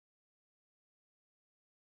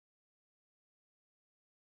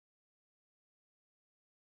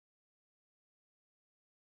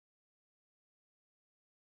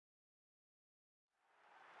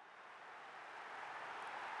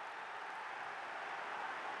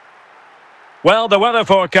Well, the weather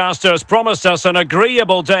forecasters promised us an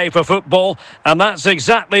agreeable day for football, and that's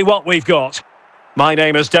exactly what we've got. My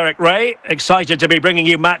name is Derek Ray, excited to be bringing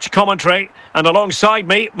you match commentary, and alongside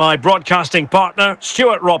me, my broadcasting partner,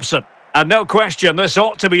 Stuart Robson. And no question, this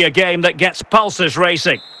ought to be a game that gets pulses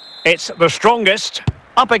racing. It's the strongest,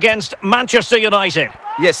 up against Manchester United.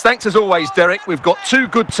 Yes, thanks as always, Derek. We've got two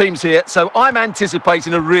good teams here, so I'm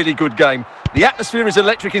anticipating a really good game. The atmosphere is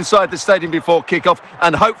electric inside the stadium before kick-off,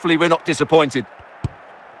 and hopefully we're not disappointed.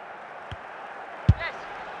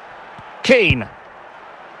 Keane.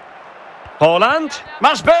 Haaland,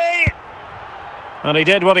 must be! And he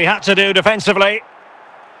did what he had to do defensively.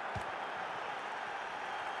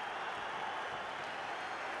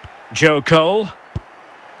 Joe Cole.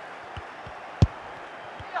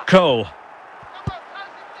 Cole.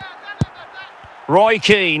 Roy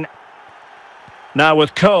Keane. Now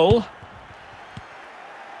with Cole.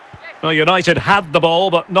 Well, United had the ball,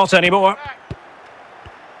 but not anymore.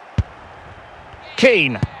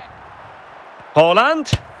 Keane.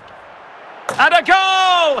 Haaland. And a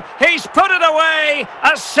goal! He's put it away!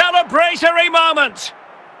 A celebratory moment!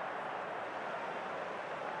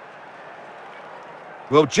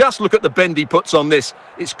 Well, just look at the bend he puts on this.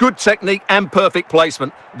 It's good technique and perfect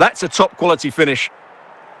placement. That's a top quality finish.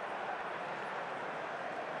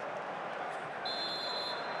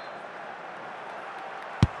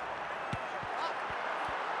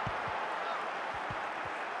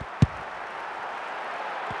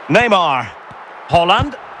 Neymar.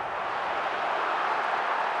 Haaland.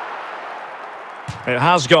 It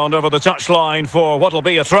has gone over the touchline for what'll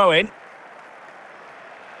be a throw-in.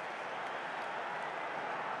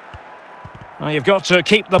 Well, you've got to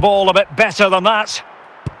keep the ball a bit better than that.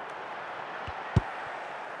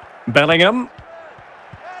 Bellingham.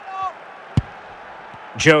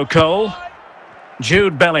 Joe Cole.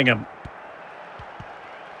 Jude Bellingham.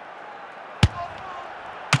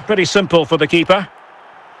 Pretty simple for the keeper.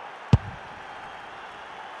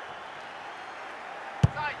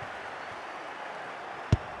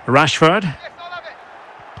 Rashford.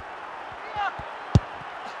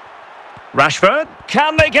 Rashford.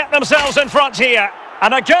 Can they get themselves in front here?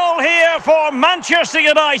 And a goal here for Manchester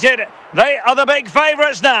United. They are the big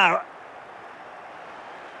favourites now.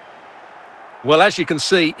 Well, as you can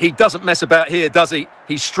see, he doesn't mess about here, does he?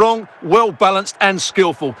 He's strong, well-balanced and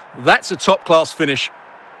skillful. That's a top-class finish.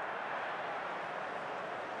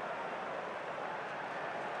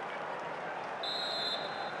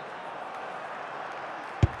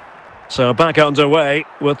 So back underway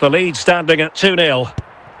with the lead standing at 2-0.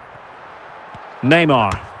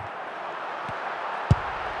 Neymar.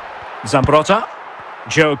 Zambrotta.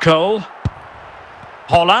 Joe Cole.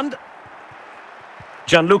 Haaland.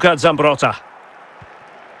 Gianluca Zambrotta.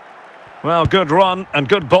 Well, good run and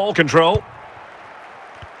good ball control.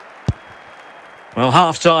 Well,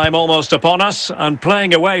 half-time almost upon us, and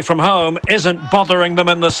playing away from home isn't bothering them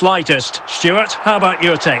in the slightest. Stuart, how about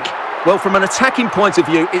your take? Well, from an attacking point of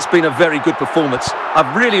view, it's been a very good performance.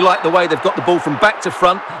 I've really liked the way they've got the ball from back to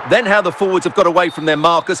front, then how the forwards have got away from their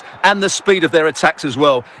markers, and the speed of their attacks as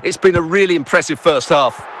well. It's been a really impressive first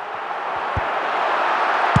half.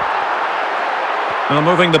 Well,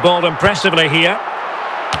 moving the ball impressively here.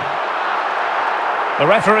 The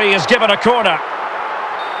referee has given a corner.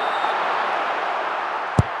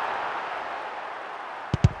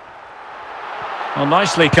 Well,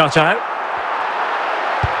 nicely cut out.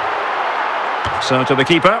 So to the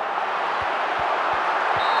keeper.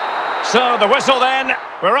 So the whistle then.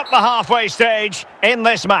 We're up the halfway stage in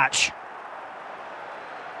this match.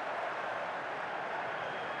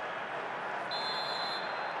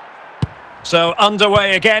 So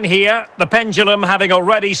underway again here. The pendulum having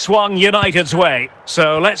already swung United's way.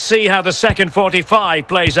 So let's see how the second 45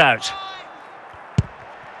 plays out.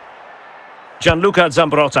 Gianluca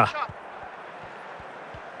Zambrotta.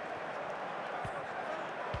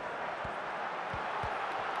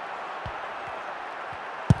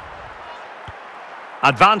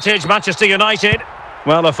 Advantage Manchester United.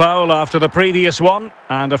 Well, a foul after the previous one,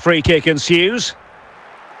 and a free kick ensues.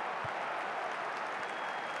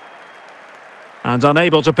 And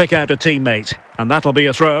unable to pick out a teammate, and that'll be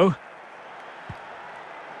a throw.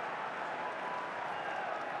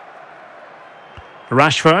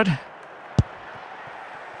 Rashford.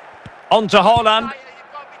 On to Haaland.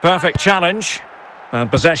 Perfect challenge, and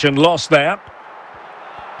possession lost there.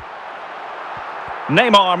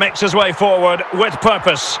 Neymar makes his way forward with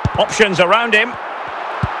purpose. Options around him.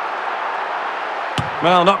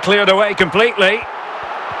 Well, not cleared away completely.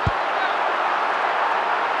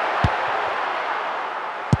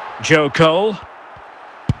 Joe Cole.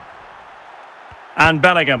 And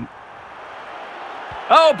Bellingham.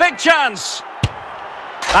 Oh, big chance.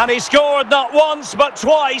 And he scored not once but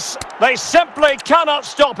twice. They simply cannot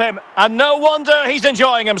stop him. And no wonder he's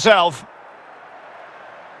enjoying himself.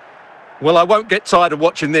 Well, I won't get tired of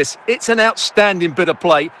watching this. It's an outstanding bit of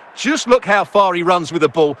play. Just look how far he runs with the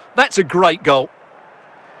ball. That's a great goal.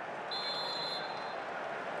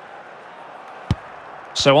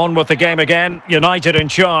 So on with the game again. United in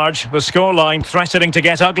charge. The scoreline threatening to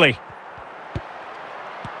get ugly.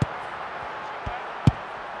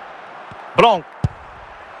 Blanc.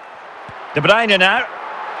 De Bruyne now.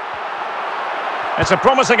 It's a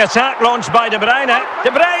promising attack launched by De Bruyne. De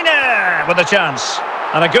Bruyne with a chance.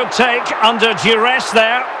 And a good take under duress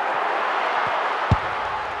there.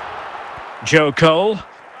 Joe Cole.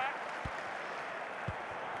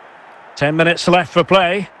 10 minutes left for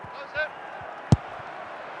play.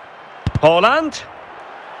 Holland.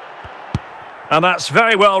 And that's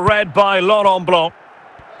very well read by Laurent Blanc.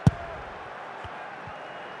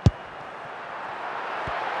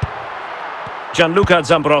 Gianluca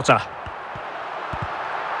Zambrotta.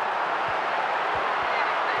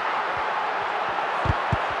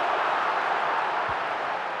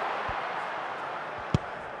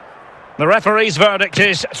 The referee's verdict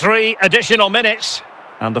is 3 additional minutes.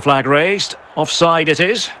 And the flag raised. Offside it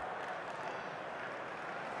is.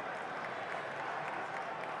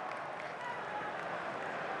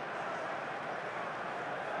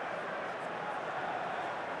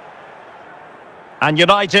 And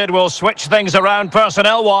United will switch things around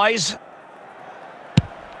personnel-wise.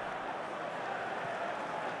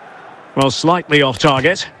 Well, slightly off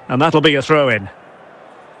target, and that'll be a throw-in.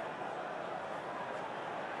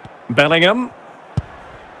 Bellingham.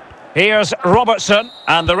 Here's Robertson,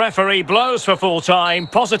 and the referee blows for full time.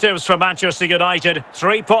 Positives for Manchester United,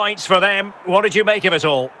 3 points for them. What did you make of it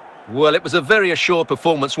all? Well, it was a very assured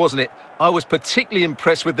performance, wasn't it? I was particularly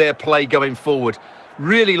impressed with their play going forward.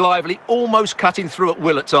 Really lively, almost cutting through at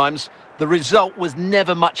will at times. The result was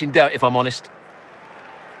never much in doubt, if I'm honest.